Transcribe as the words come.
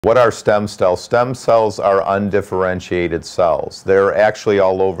What are stem cells? Stem cells are undifferentiated cells. They're actually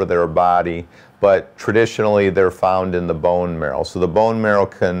all over their body, but traditionally they're found in the bone marrow. So the bone marrow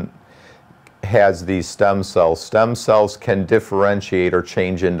has these stem cells. Stem cells can differentiate or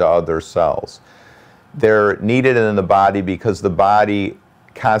change into other cells. They're needed in the body because the body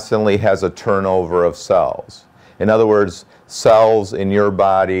constantly has a turnover of cells. In other words, cells in your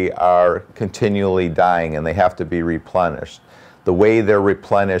body are continually dying and they have to be replenished. The way they're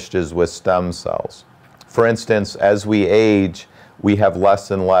replenished is with stem cells. For instance, as we age, we have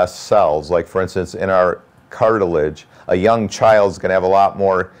less and less cells. Like for instance, in our cartilage, a young child's going to have a lot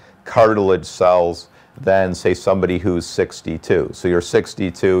more cartilage cells than, say, somebody who's 62. So you're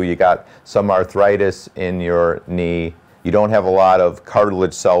 62, you got some arthritis in your knee, you don't have a lot of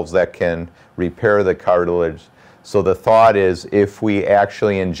cartilage cells that can repair the cartilage. So the thought is, if we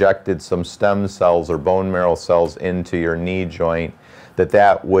actually injected some stem cells or bone marrow cells into your knee joint,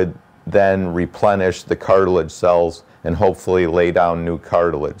 that would then replenish the cartilage cells and hopefully lay down new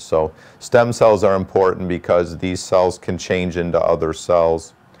cartilage. So stem cells are important because these cells can change into other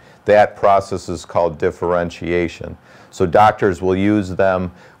cells. That process is called differentiation. So doctors will use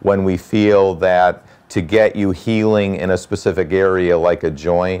them when we feel that to get you healing in a specific area like a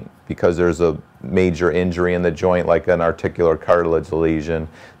joint, because there's a major injury in the joint like an articular cartilage lesion,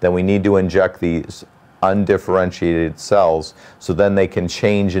 then we need to inject these undifferentiated cells so then they can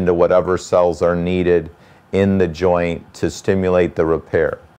change into whatever cells are needed in the joint to stimulate the repair.